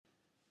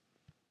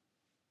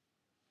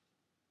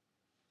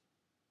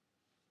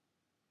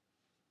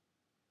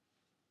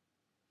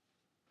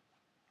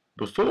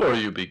Before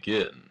you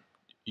begin,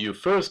 you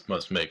first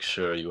must make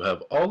sure you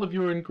have all of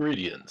your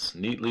ingredients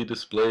neatly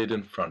displayed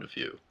in front of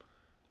you,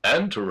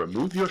 and to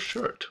remove your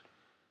shirt.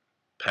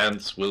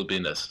 Pants will be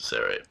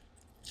necessary.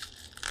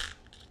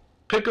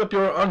 Pick up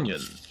your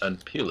onion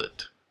and peel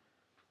it.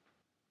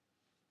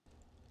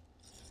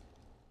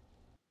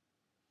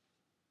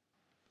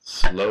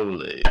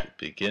 Slowly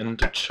begin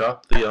to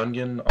chop the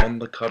onion on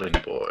the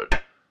cutting board.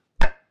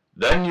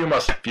 Then you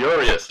must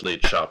furiously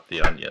chop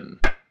the onion.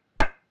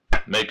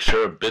 Make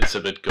sure bits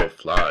of it go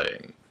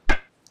flying.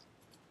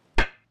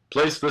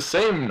 Place the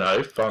same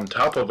knife on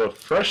top of a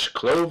fresh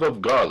clove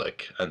of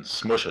garlic and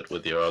smush it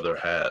with your other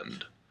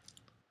hand.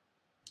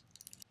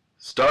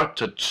 Start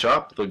to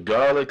chop the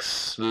garlic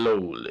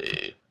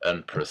slowly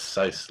and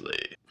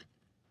precisely.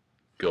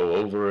 Go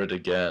over it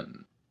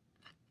again.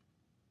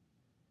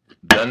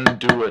 Then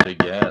do it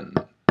again.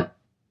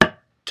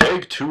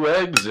 Take 2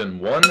 eggs in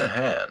one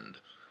hand.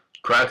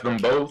 Crack them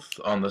both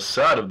on the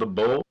side of the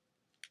bowl.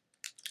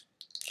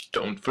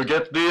 Don't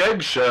forget the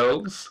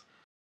eggshells.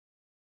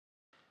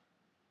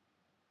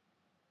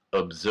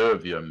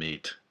 Observe your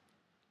meat.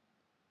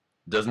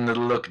 Doesn't it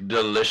look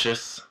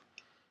delicious?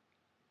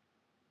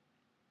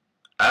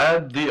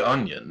 Add the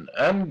onion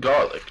and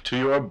garlic to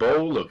your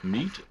bowl of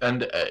meat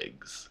and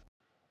eggs.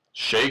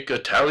 Shake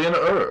Italian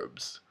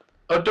herbs,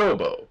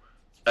 adobo,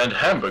 and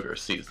hamburger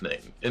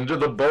seasoning into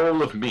the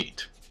bowl of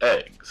meat,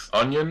 eggs,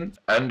 onion,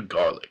 and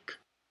garlic.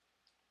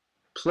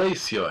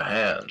 Place your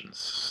hands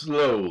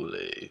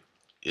slowly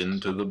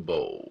into the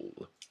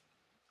bowl.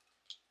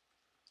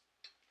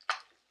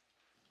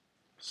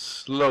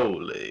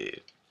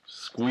 Slowly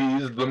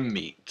squeeze the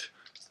meat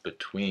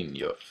between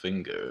your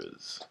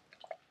fingers.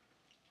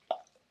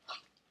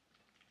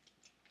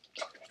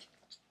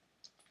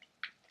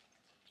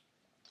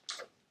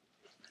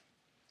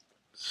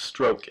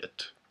 Stroke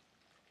it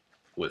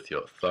with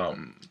your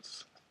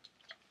thumbs.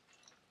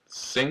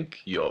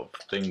 Sink your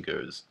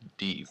fingers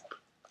deep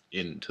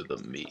into the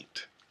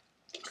meat.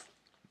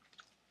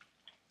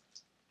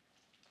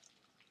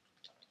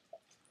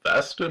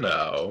 Faster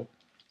now.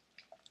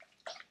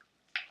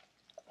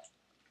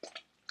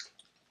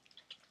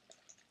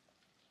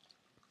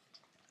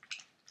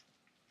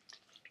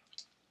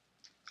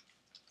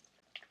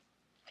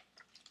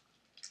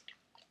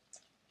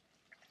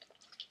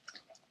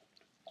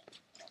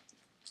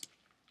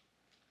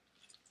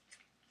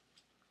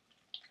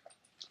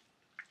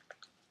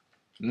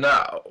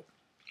 Now,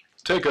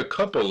 take a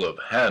couple of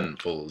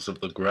handfuls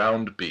of the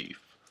ground beef.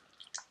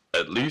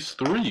 At least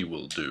 3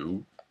 will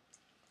do.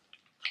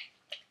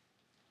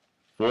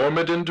 Form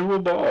it into a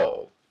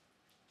ball.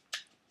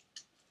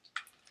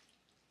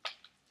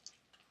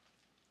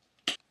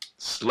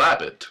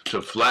 Slap it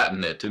to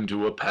flatten it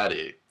into a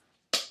patty.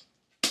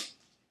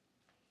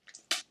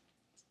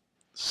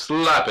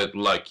 Slap it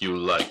like you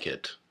like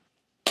it.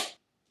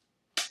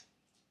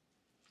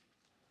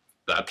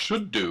 That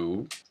should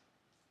do.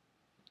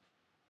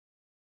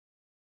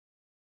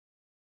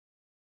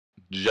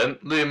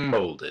 Gently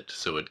mold it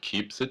so it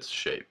keeps its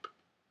shape.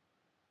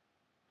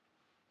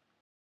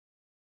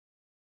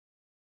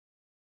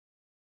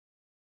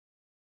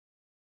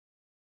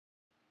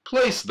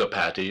 Place the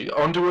patty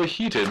onto a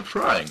heated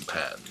frying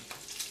pan.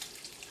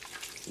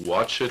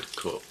 Watch it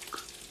cook.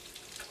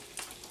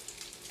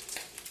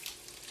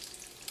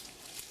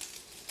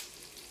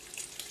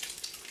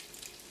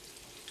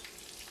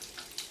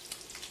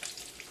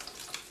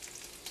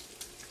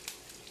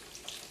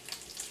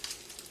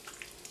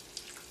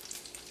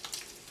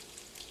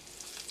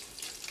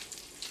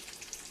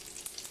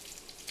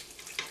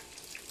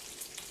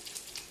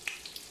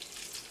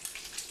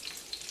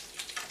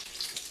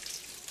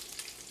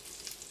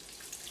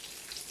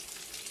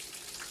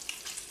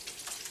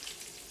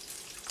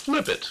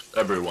 Flip it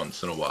every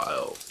once in a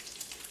while.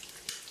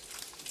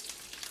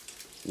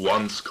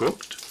 Once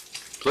cooked,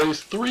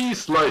 place 3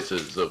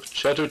 slices of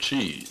cheddar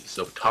cheese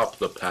atop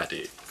the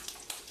patty.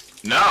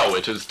 Now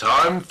it is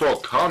time for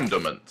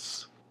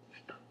condiments.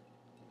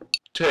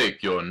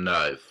 Take your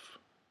knife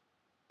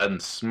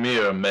and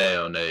smear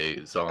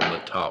mayonnaise on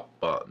the top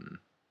bun.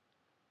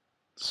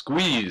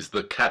 Squeeze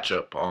the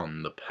ketchup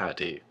on the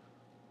patty,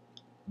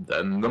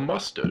 then the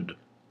mustard.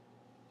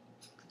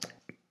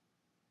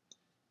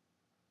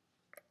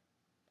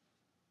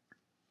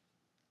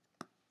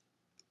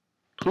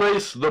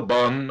 Place the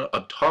bun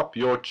atop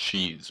your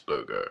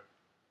cheeseburger.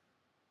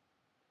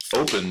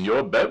 Open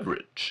your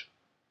beverage.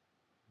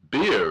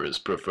 Beer is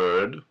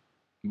preferred,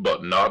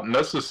 but not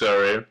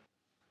necessary.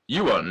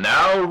 You are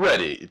now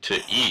ready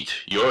to eat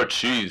your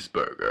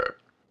cheeseburger.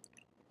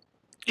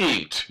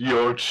 Eat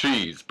your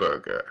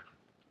cheeseburger.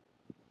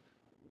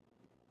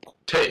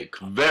 Take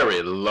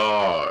very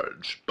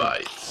large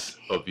bites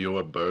of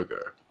your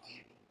burger.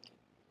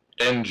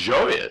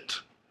 Enjoy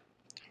it.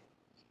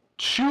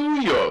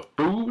 Chew your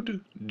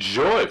food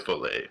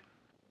joyfully.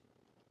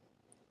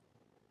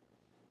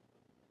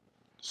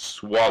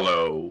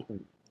 Swallow.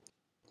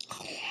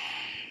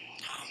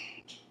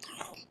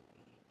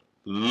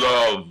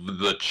 Love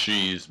the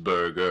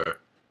cheeseburger.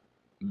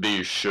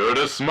 Be sure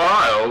to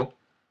smile.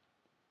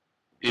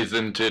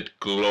 Isn't it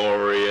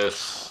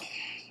glorious?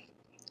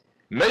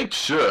 Make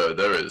sure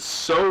there is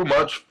so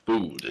much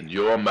food in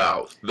your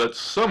mouth that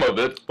some of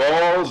it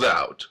falls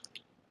out.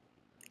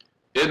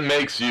 It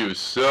makes you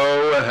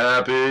so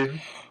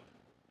happy.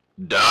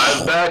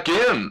 Dive back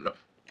in.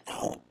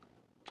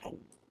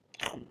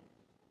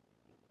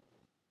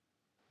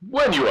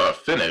 When you are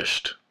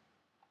finished,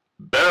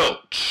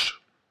 belch,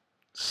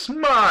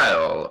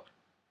 smile,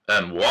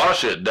 and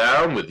wash it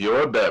down with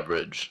your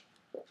beverage.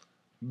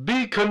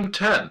 Be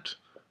content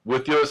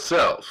with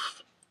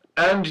yourself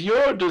and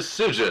your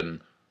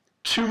decision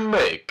to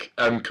make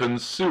and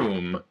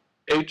consume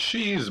a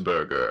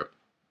cheeseburger.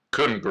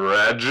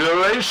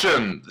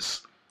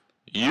 Congratulations!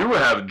 You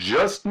have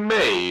just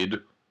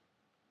made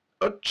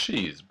a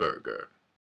cheeseburger.